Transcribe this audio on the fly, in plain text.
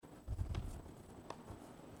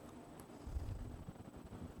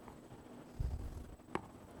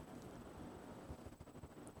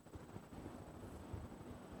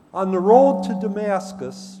On the road to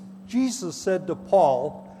Damascus, Jesus said to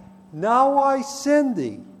Paul, "Now I send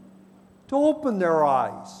thee to open their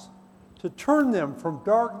eyes, to turn them from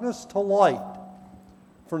darkness to light,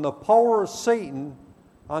 from the power of Satan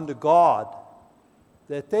unto God,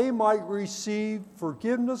 that they might receive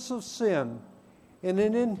forgiveness of sin and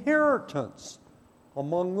an inheritance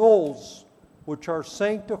among those which are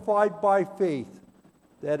sanctified by faith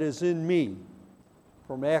that is in me."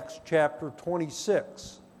 From Acts chapter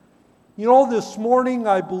 26. You know, this morning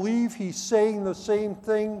I believe he's saying the same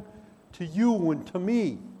thing to you and to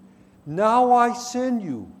me. Now I send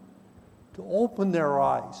you to open their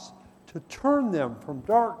eyes, to turn them from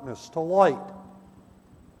darkness to light.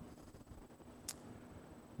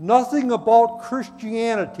 Nothing about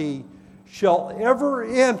Christianity shall ever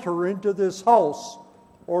enter into this house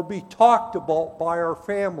or be talked about by our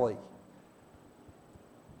family.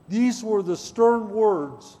 These were the stern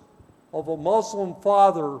words of a Muslim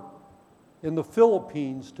father in the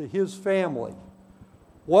Philippines to his family.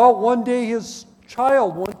 Well, one day his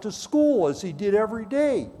child went to school, as he did every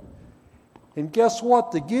day. And guess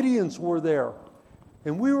what? The Gideons were there.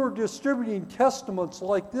 And we were distributing testaments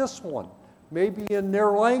like this one, maybe in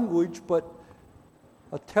their language, but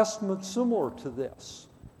a testament similar to this.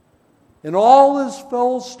 And all his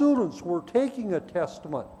fellow students were taking a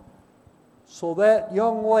testament. So that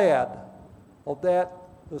young lad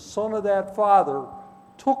the son of that father,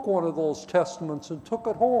 took one of those testaments and took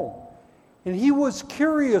it home. And he was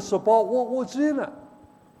curious about what was in it.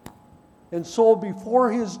 And so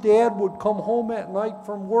before his dad would come home at night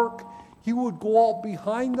from work, he would go out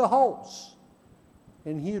behind the house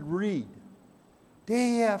and he'd read.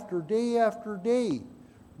 Day after day after day,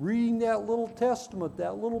 reading that little testament,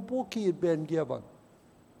 that little book he had been given.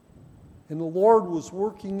 And the Lord was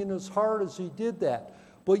working in his heart as he did that.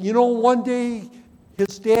 But you know, one day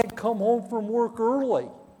his dad come home from work early,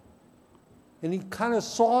 and he kind of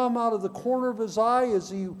saw him out of the corner of his eye as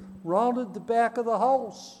he rounded the back of the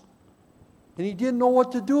house. And he didn't know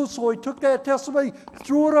what to do, so he took that testament,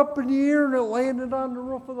 threw it up in the air, and it landed on the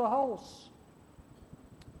roof of the house.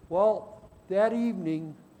 Well, that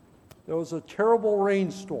evening, there was a terrible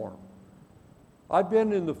rainstorm. I've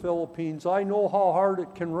been in the Philippines. I know how hard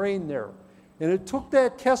it can rain there. And it took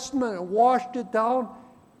that testament and washed it down,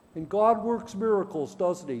 and God works miracles,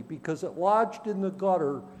 doesn't he? Because it lodged in the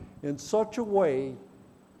gutter in such a way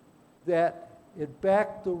that it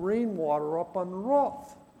backed the rainwater up on the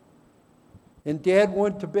roof. And Dad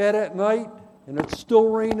went to bed at night, and it's still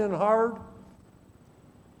raining hard.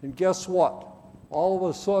 And guess what? All of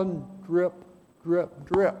a sudden, drip, drip,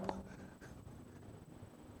 drip.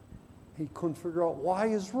 He couldn't figure out why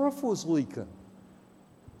his roof was leaking.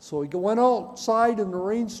 So he went outside in the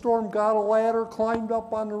rainstorm, got a ladder, climbed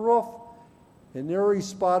up on the roof, and there he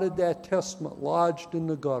spotted that testament lodged in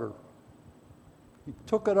the gutter. He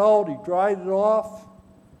took it out, he dried it off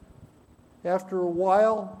after a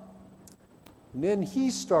while, and then he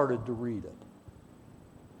started to read it.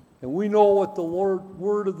 And we know what the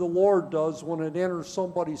word of the Lord does when it enters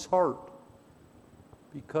somebody's heart,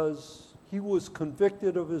 because he was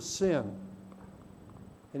convicted of his sin,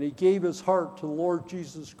 and he gave his heart to the Lord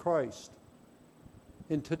Jesus Christ.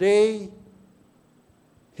 And today,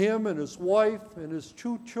 him and his wife and his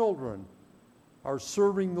 2 children are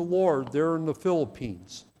serving the Lord there in the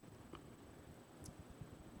Philippines.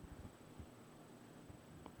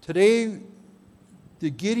 Today, the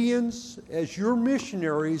Gideons, as your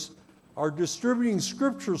missionaries, are distributing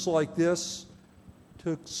scriptures like this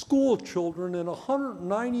to school children in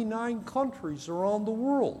 199 countries around the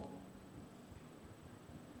world.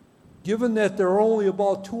 Given that there are only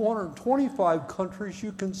about 225 countries,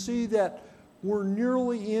 you can see that we're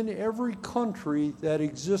nearly in every country that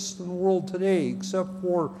exists in the world today, except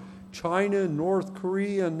for China and North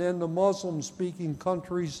Korea, and then the Muslim-speaking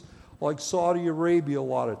countries like Saudi Arabia a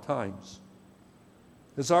lot of times.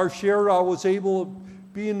 As I shared, I was able to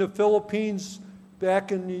be in the Philippines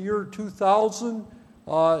back in the year 2000.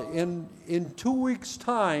 In 2 weeks'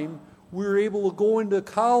 time, we were able to go into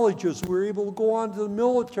colleges. We were able to go onto the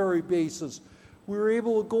military bases. We were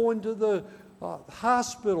able to go into the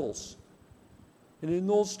hospitals. And in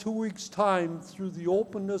those 2 weeks' time, through the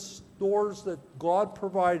openness doors that God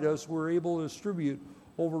provided us, we were able to distribute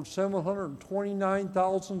over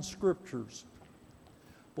 729,000 scriptures.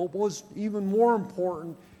 But what was even more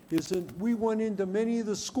important is that we went into many of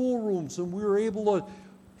the schoolrooms, and we were able to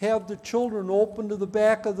have the children open to the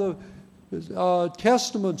back of the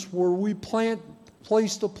testaments where we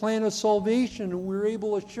placed a plan of salvation, and we were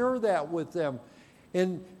able to share that with them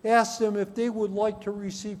and ask them if they would like to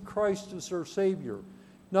receive Christ as their Savior.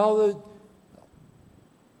 Now,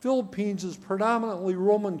 Philippines is predominantly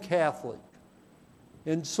Roman Catholic.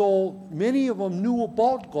 And so many of them knew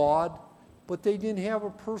about God, but they didn't have a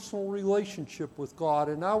personal relationship with God.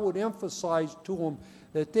 And I would emphasize to them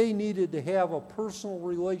that they needed to have a personal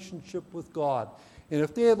relationship with God. And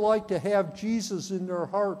if they'd like to have Jesus in their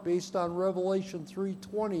heart based on Revelation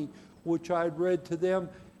 3:20, which I'd read to them,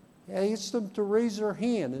 I asked them to raise their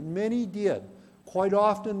hand, and many did. Quite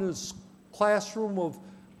often in a classroom of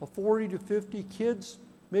 40 to 50 kids,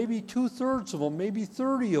 maybe 2/3 of them, maybe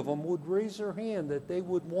 30 of them would raise their hand that they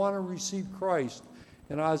would want to receive Christ.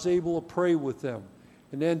 And I was able to pray with them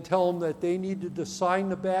and then tell them that they needed to sign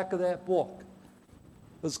the back of that book.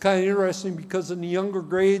 It's kind of interesting because in the younger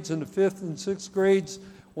grades, in the 5th and 6th grades,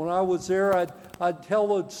 when I was there, I'd tell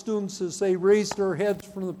the students as they raised their heads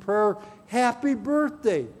from the prayer, "Happy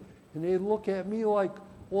birthday." And they'd look at me like,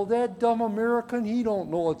 "Well, that dumb American, he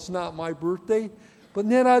don't know it's not my birthday." But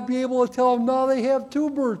then I'd be able to tell them now they have 2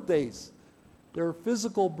 birthdays. Their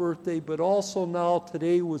physical birthday, but also now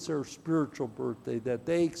today was their spiritual birthday, that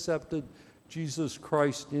they accepted Jesus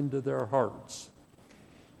Christ into their hearts.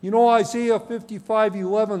 You know, Isaiah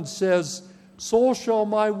 55:11 says, "So shall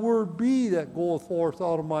my word be that goeth forth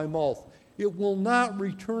out of my mouth. It will not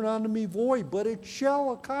return unto me void, but it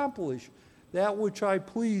shall accomplish that which I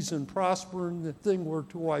please and prosper in the thing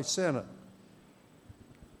whereto I sent it."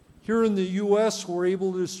 Here in the U.S., we're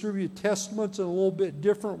able to distribute testaments in a little bit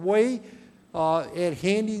different way at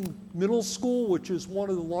Handy Middle School, which is one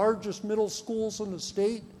of the largest middle schools in the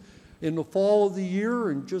state. In the fall of the year,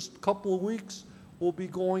 in just a couple of weeks, we'll be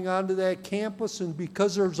going onto that campus, and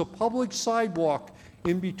because there's a public sidewalk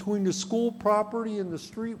in between the school property and the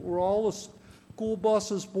street where all the school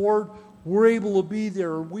buses board, we're able to be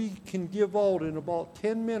there, and we can give out in about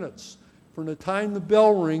 10 minutes from the time the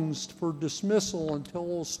bell rings for dismissal until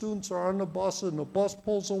those students are on the bus and the bus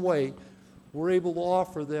pulls away. We're able to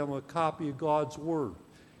offer them a copy of God's Word.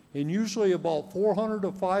 And usually about 400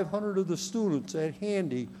 to 500 of the students at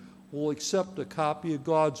Handy will accept a copy of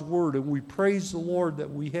God's Word. And we praise the Lord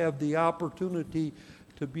that we have the opportunity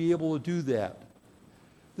to be able to do that.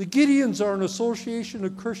 The Gideons are an association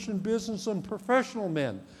of Christian business and professional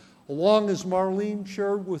men. Along as Marlene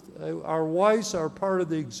shared with our wives, are part of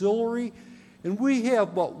the auxiliary. And we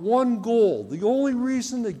have but one goal. The only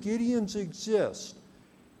reason the Gideons exist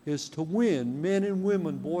is to win men and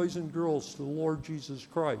women, boys and girls, to the Lord Jesus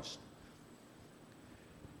Christ.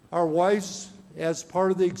 Our wives, as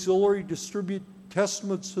part of the auxiliary, distribute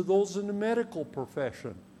testaments to those in the medical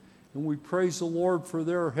profession. And we praise the Lord for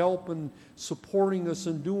their help in supporting us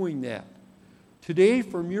in doing that. Today,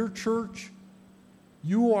 from your church,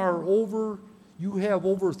 you have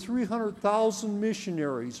over 300,000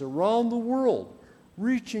 missionaries around the world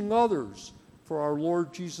reaching others for our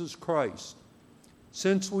Lord Jesus Christ.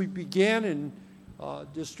 Since we began in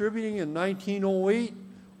distributing in 1908,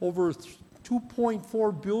 over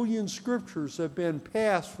 2.4 billion scriptures have been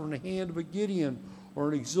passed from the hand of a Gideon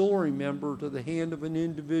or an auxiliary member to the hand of an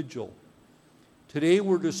individual. Today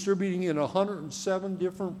we're distributing in 107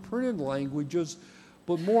 different printed languages,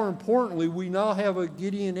 but more importantly, we now have a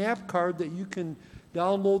Gideon app card that you can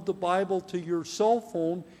download the Bible to your cell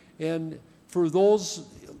phone. And for those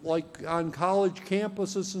like on college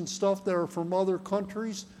campuses and stuff that are from other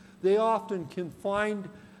countries, they often can find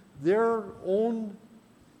their own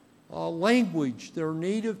language, their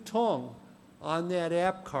native tongue, on that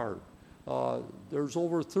app card. There's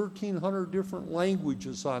over 1,300 different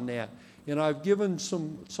languages on that. And I've given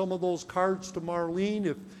some of those cards to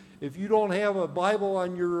Marlene. If you don't have a Bible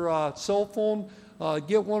on your cell phone,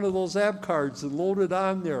 get one of those app cards and load it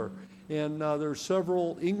on there. And there's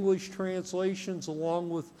several English translations along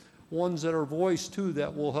with ones that are voiced too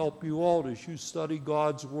that will help you out as you study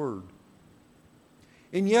God's Word.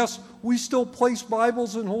 And yes, we still place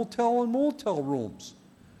Bibles in hotel and motel rooms.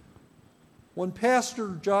 When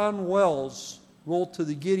Pastor John Wells wrote to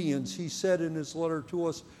the Gideons, he said in his letter to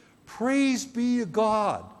us, "Praise be to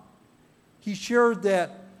God." He shared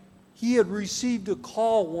that he had received a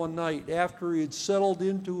call one night after he had settled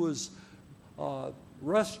into his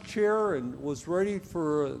rest chair and was ready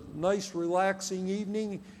for a nice, relaxing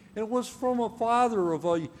evening. And it was from a father of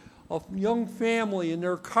a young family, and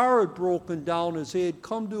their car had broken down as they had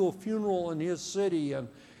come to a funeral in his city, and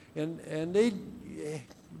they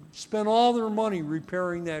spent all their money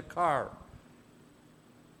repairing that car,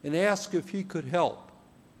 and asked if he could help.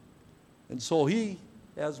 And so he,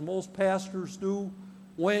 as most pastors do,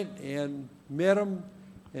 went and met him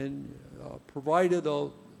and provided a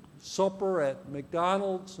supper at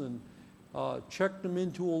McDonald's and checked him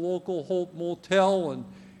into a local Hope motel and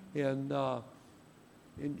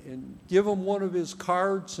give him one of his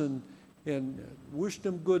cards and and wished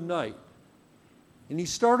him good night. And he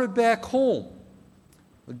started back home.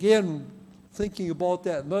 Again, thinking about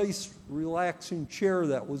that nice, relaxing chair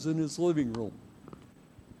that was in his living room.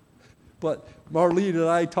 But Marlene and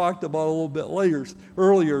I talked about a little bit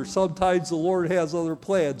earlier, sometimes the Lord has other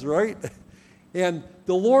plans, right? And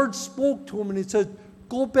the Lord spoke to him and he said,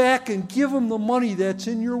 go back and give him the money that's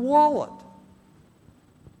in your wallet.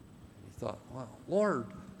 He thought, wow, Lord,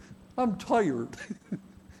 I'm tired.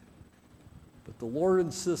 But the Lord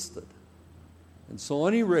insisted. And so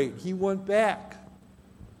at any rate, he went back,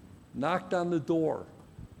 knocked on the door,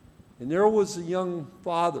 and there was a young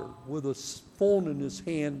father with a phone in his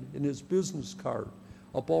hand and his business card,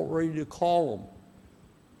 about ready to call him.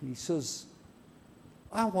 And he says,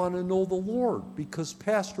 I want to know the Lord, because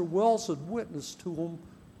Pastor Wells had witnessed to him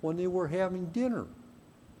when they were having dinner.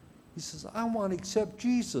 He says, I want to accept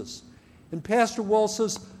Jesus. And Pastor Wells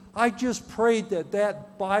says, I just prayed that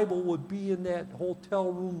that Bible would be in that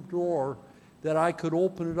hotel room drawer, that I could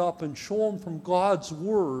open it up and show him from God's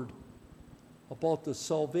Word about the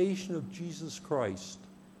salvation of Jesus Christ.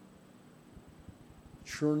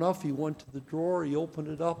 Sure enough, he went to the drawer, he opened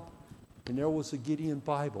it up, and there was a Gideon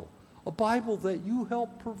Bible. A Bible that you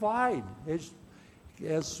help provide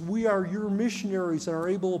as we are your missionaries and are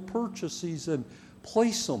able to purchase these and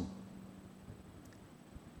place them.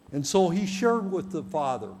 And so he shared with the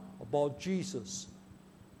Father about Jesus.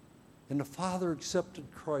 And the Father accepted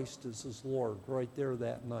Christ as his Lord right there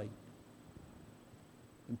that night.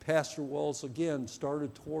 And Pastor Wells again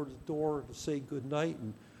started toward the door to say goodnight,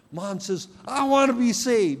 and Mom says, I want to be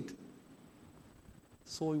saved.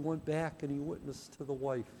 So he went back and he witnessed to the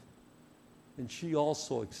wife, and she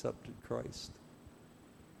also accepted Christ.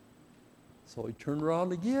 So he turned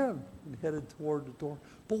around again and headed toward the door.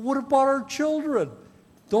 But what about our children?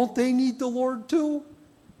 Don't they need the Lord too?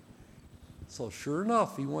 So sure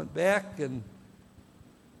enough, he went back and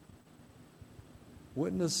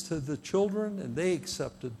witnessed to the children, and they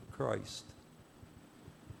accepted Christ.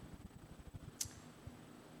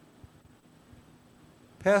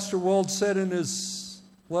 Pastor Weld said in his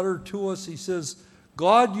letter to us, he says,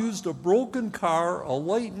 God used a broken car, a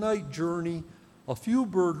late night journey, a few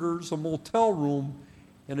burgers, a motel room,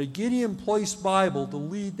 and a Gideon Place Bible to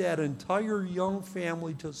lead that entire young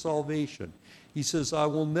family to salvation. He says, I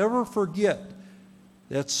will never forget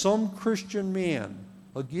that some Christian man,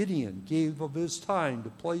 a Gideon, gave of his time to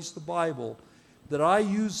place the Bible that I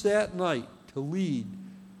used that night to lead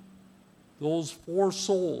those 4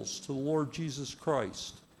 souls to the Lord Jesus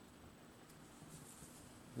Christ.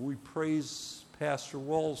 We praise Pastor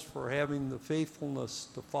Wells for having the faithfulness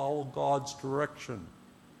to follow God's direction.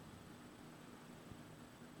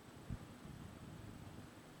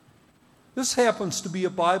 This happens to be a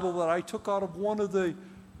Bible that I took out of one of the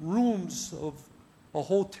rooms of a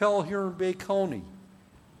hotel here in Bay County.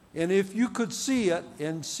 And if you could see it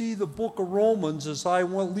and see the book of Romans as I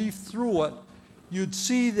leafed through it, you'd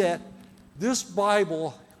see that this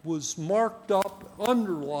Bible was marked up,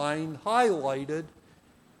 underlined, highlighted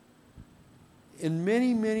in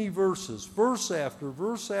many, many verses, verse after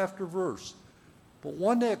verse after verse. But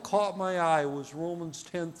one that caught my eye was Romans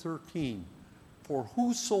 10:13. For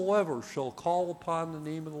whosoever shall call upon the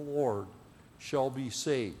name of the Lord shall be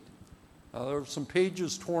saved. Now, there were some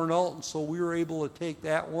pages torn out, and so we were able to take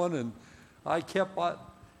that one, and I kept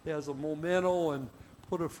it as a memento and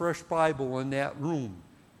put a fresh Bible in that room.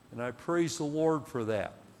 And I praise the Lord for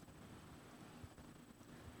that.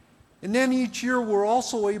 And then each year we're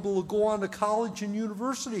also able to go on to college and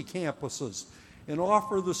university campuses and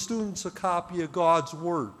offer the students a copy of God's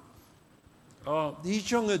Word.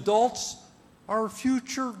 These young adults are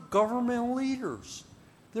future government leaders.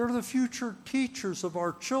 They're the future teachers of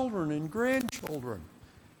our children and grandchildren.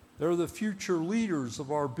 They're the future leaders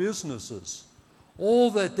of our businesses. Oh,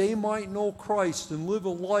 that they might know Christ and live a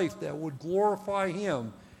life that would glorify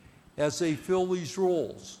Him as they fill these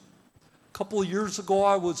roles. A couple of years ago,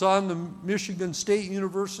 I was on the Michigan State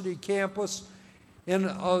University campus, and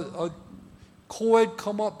a co-ed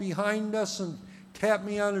come up behind us and tapped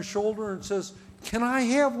me on the shoulder and says, can I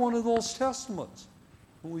have one of those testaments?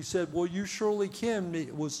 And we said, well, you surely can.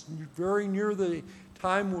 It was very near the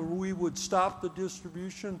time when we would stop the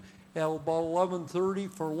distribution at about 11:30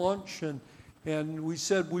 for lunch, and we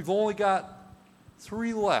said, we've only got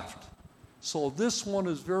 3 left. So this one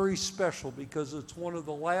is very special because it's one of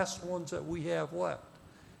the last ones that we have left.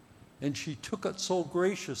 And she took it so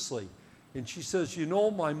graciously. And she says, you know,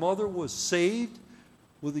 my mother was saved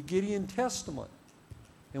with a Gideon Testament.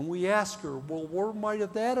 And we asked her, well, where might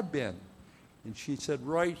that have been? And she said,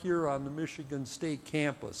 right here on the Michigan State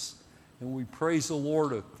campus. And we praise the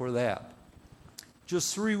Lord for that.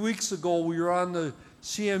 Just 3 weeks ago, we were on the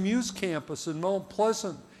CMU's campus in Mount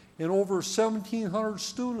Pleasant, and over 1,700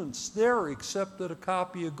 students there accepted a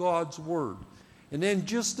copy of God's Word. And then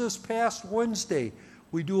just this past Wednesday,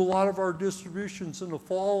 we do a lot of our distributions in the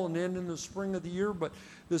fall and then in the spring of the year, but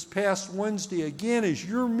this past Wednesday, again, as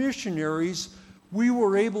your missionaries, we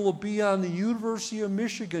were able to be on the University of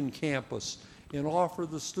Michigan campus and offer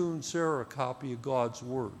the students there a copy of God's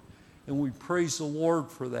Word. And we praise the Lord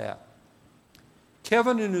for that.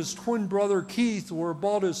 Kevin and his twin brother Keith were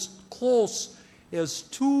about as close as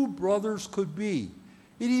two brothers could be.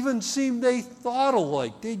 It even seemed they thought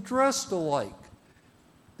alike, they dressed alike.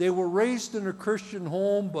 They were raised in a Christian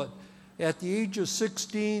home, but at the age of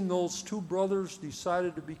 16, those two brothers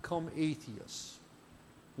decided to become atheists.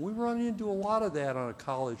 We run into a lot of that on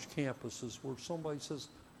college campuses where somebody says,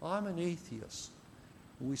 I'm an atheist.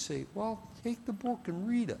 And we say, well, take the book and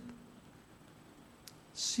read it.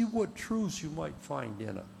 See what truths you might find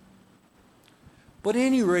in it. But at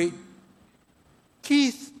any rate,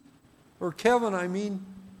 Kevin,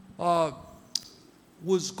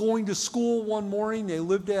 was going to school one morning. They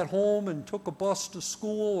lived at home and took a bus to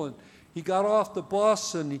school, and he got off the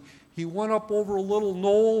bus and he went up over a little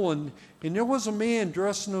knoll, and there was a man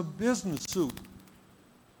dressed in a business suit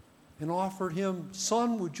and offered him,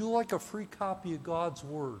 son, would you like a free copy of God's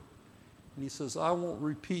Word? And he says, I won't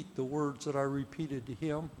repeat the words that I repeated to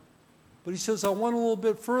him. But he says, I went a little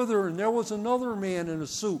bit further, and there was another man in a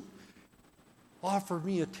suit offered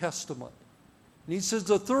me a testament. And he says,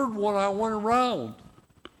 the third one I went around.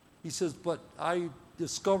 He says, but I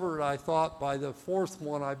discovered, I thought, by the fourth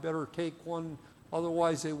one, I better take one,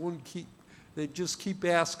 otherwise they'd just keep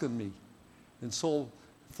asking me. And so,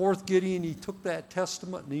 fourth Gideon, he took that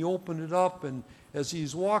testament and he opened it up, and as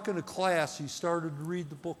he's walking to class, he started to read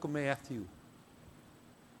the book of Matthew.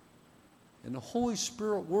 And the Holy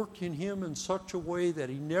Spirit worked in him in such a way that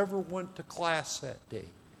he never went to class that day.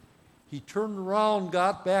 He turned around,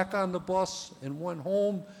 got back on the bus, and went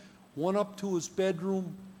home, went up to his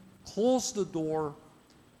bedroom, closed the door,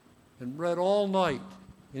 and read all night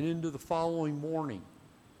and into the following morning.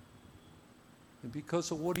 And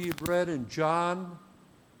because of what he had read in John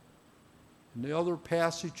and the other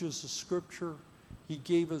passages of Scripture, he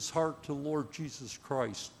gave his heart to Lord Jesus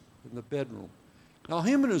Christ in the bedroom. Now,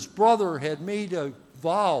 him and his brother had made a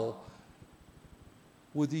vow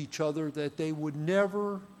with each other that they would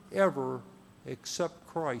never, ever accept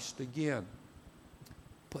Christ again.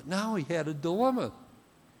 But now he had a dilemma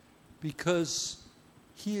because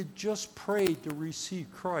he had just prayed to receive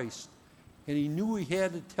Christ, and he knew he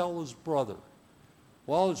had to tell his brother.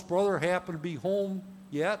 Well, his brother happened to be home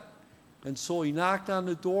yet, and so he knocked on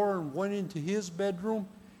the door and went into his bedroom,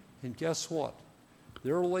 and guess what?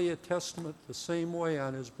 There lay a testament the same way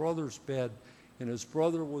on his brother's bed, and his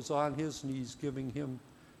brother was on his knees giving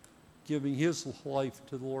his life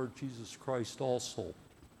to the Lord Jesus Christ also.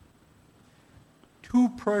 Two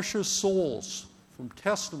precious souls from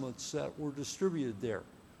testaments that were distributed there.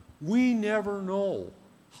 We never know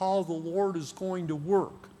how the Lord is going to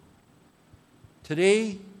work.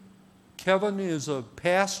 Today, Kevin is a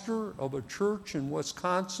pastor of a church in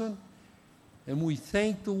Wisconsin, and we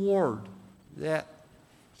thank the Lord that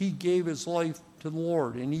he gave his life to the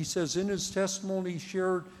Lord. And he says in his testimony, he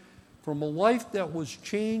shared, from a life that was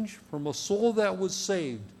changed, from a soul that was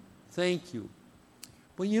saved, thank you.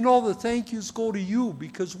 But you know, the thank yous go to you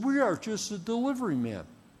because we are just a delivery man.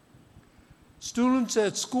 Students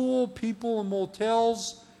at school, people in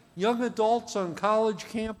motels, young adults on college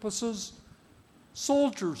campuses,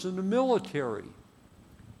 soldiers in the military.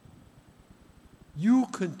 You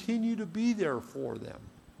continue to be there for them,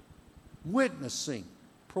 witnessing,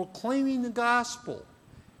 proclaiming the gospel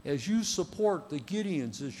as you support the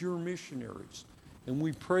Gideons as your missionaries. And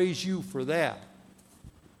we praise you for that.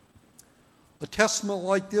 A testament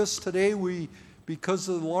like this today, because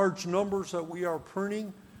of the large numbers that we are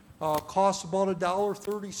printing, costs about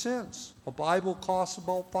 $1.30. A Bible costs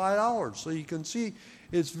about $5. So you can see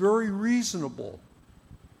it's very reasonable.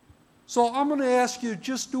 So I'm going to ask you to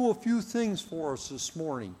just do a few things for us this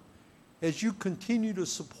morning as you continue to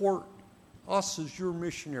support us as your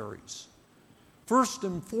missionaries. First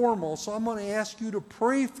and foremost, I'm going to ask you to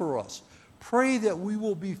pray for us. Pray that we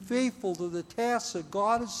will be faithful to the tasks that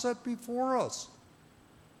God has set before us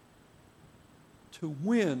to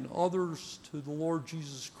win others to the Lord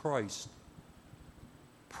Jesus Christ.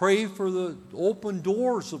 Pray for the open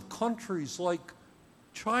doors of countries like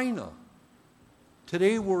China.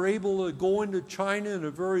 Today we're able to go into China on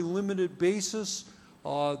a very limited basis.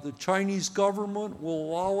 The Chinese government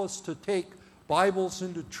will allow us to take Bibles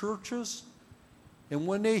into churches. And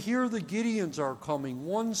when they hear the Gideons are coming,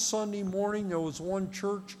 one Sunday morning there was one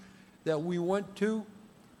church that we went to,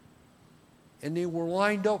 and they were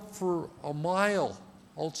lined up for a mile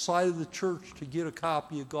outside of the church to get a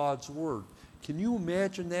copy of God's Word. Can you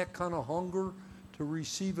imagine that kind of hunger to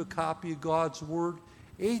receive a copy of God's Word?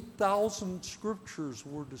 8,000 scriptures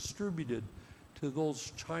were distributed to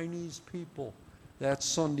those Chinese people that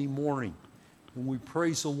Sunday morning. And we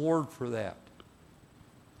praise the Lord for that.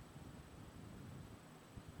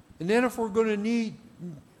 And then if we're going to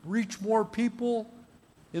reach more people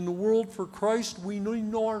in the world for Christ, we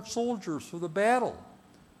need our soldiers for the battle.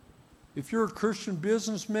 If you're a Christian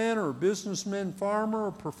businessman or a businessman farmer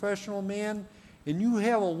or professional man, and you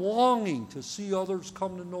have a longing to see others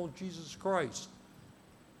come to know Jesus Christ,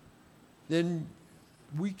 then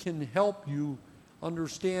we can help you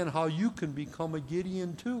understand how you can become a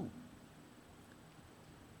Gideon too.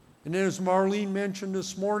 And then as Marlene mentioned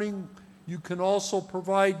this morning, you can also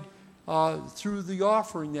provide through the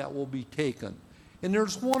offering that will be taken. And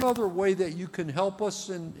there's one other way that you can help us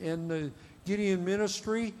in the Gideon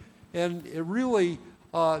ministry, and it really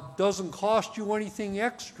doesn't cost you anything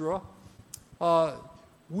extra.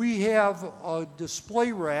 We have a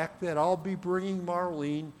display rack that I'll be bringing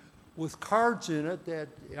Marlene with cards in it that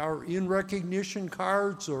are in recognition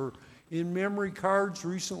cards or in memory cards.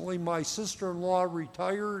 Recently, my sister-in-law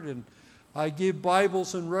retired, and I gave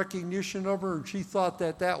Bibles in recognition of her, and she thought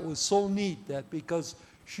that was so neat that because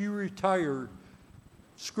she retired,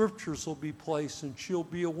 scriptures will be placed and she'll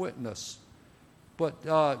be a witness. But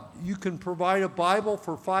you can provide a Bible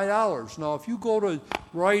for $5. Now, if you go to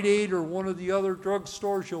Rite Aid or one of the other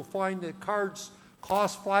drugstores, you'll find that cards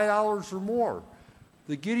cost $5 or more.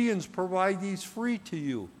 The Gideons provide these free to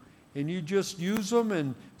you, and you just use them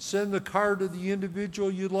and send the card to the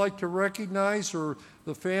individual you'd like to recognize or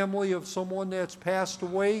the family of someone that's passed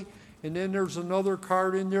away, and then there's another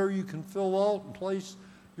card in there you can fill out and place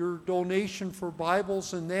your donation for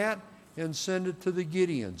Bibles and that, and send it to the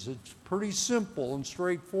Gideons. It's pretty simple and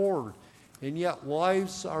straightforward, and yet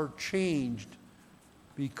lives are changed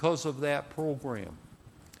because of that program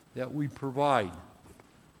that we provide.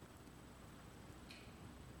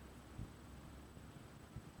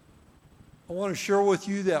 I want to share with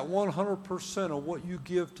you that 100% of what you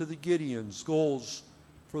give to the Gideons goes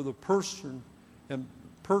for the person and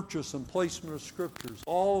purchase and placement of scriptures.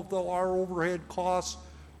 All of our overhead costs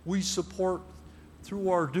we support through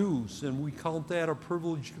our dues, and we count that a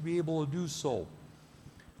privilege to be able to do so.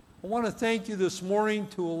 I want to thank you this morning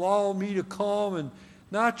to allow me to come and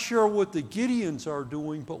not share what the Gideons are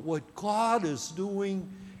doing, but what God is doing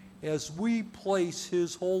as we place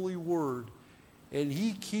His holy word. And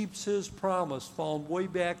He keeps His promise found way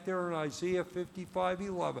back there in Isaiah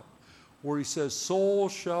 55:11, where He says, "So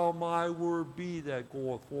shall my word be that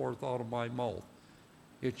goeth forth out of my mouth.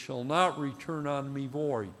 It shall not return unto me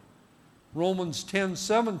void." Romans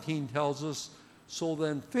 10:17 tells us, "So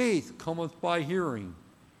then faith cometh by hearing,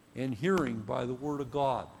 and hearing by the word of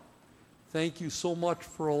God." Thank you so much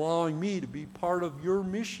for allowing me to be part of your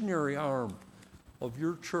missionary arm of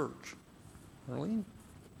your church. Marlene?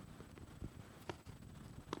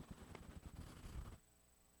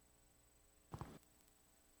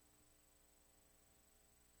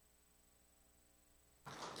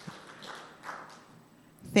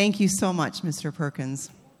 Thank you so much, Mr. Perkins.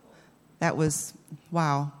 That was,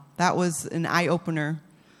 wow, that was an eye-opener.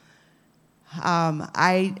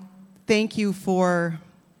 I thank you for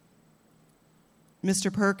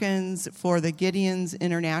Mr. Perkins, for the Gideons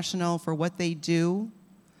International, for what they do.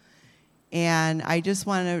 And I just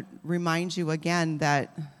want to remind you again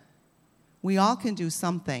that we all can do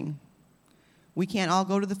something. We can't all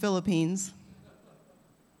go to the Philippines.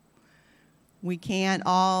 We can't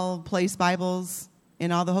all place Bibles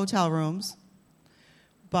in all the hotel rooms,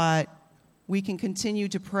 but we can continue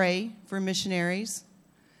to pray for missionaries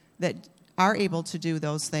that are able to do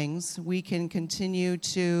those things. We can continue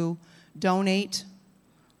to donate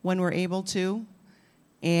when we're able to,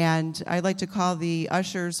 and I'd like to call the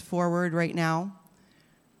ushers forward right now.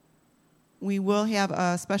 We will have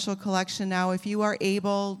a special collection now. If you are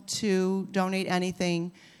able to donate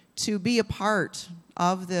anything to be a part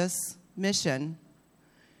of this mission,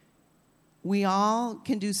 we all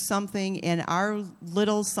can do something, and our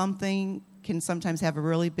little something can sometimes have a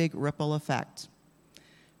really big ripple effect.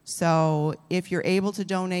 So if you're able to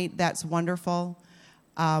donate, that's wonderful.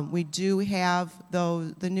 We do have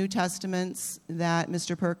the New Testaments that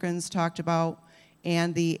Mr. Perkins talked about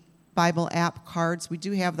and the Bible app cards. We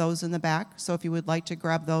do have those in the back, so if you would like to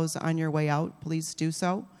grab those on your way out, please do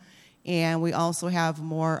so. And we also have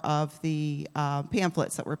more of the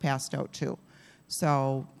pamphlets that were passed out too.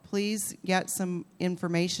 So please get some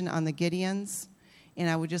information on the Gideons. And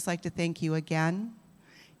I would just like to thank you again.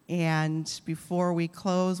 And before we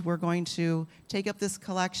close, we're going to take up this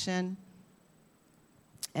collection,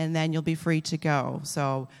 and then you'll be free to go.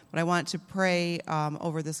 But I want to pray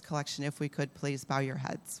over this collection. If we could, please bow your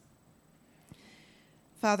heads.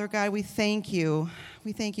 Father God, we thank you.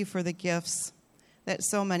 We thank you for the gifts that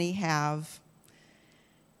so many have,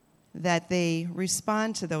 that they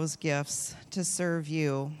respond to those gifts to serve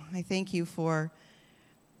you. I thank you for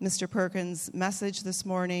Mr. Perkins' message this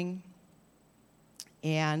morning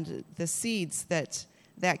and the seeds that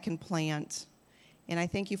can plant. And I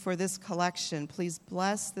thank you for this collection. Please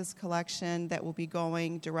bless this collection that will be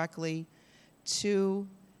going directly to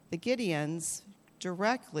the Gideons,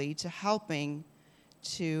 directly to helping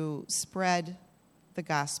to spread the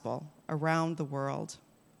gospel around the world.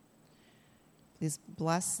 Please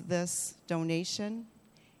bless this donation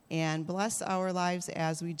and bless our lives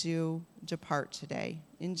as we do depart today.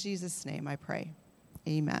 In Jesus' name I pray.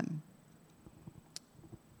 Amen.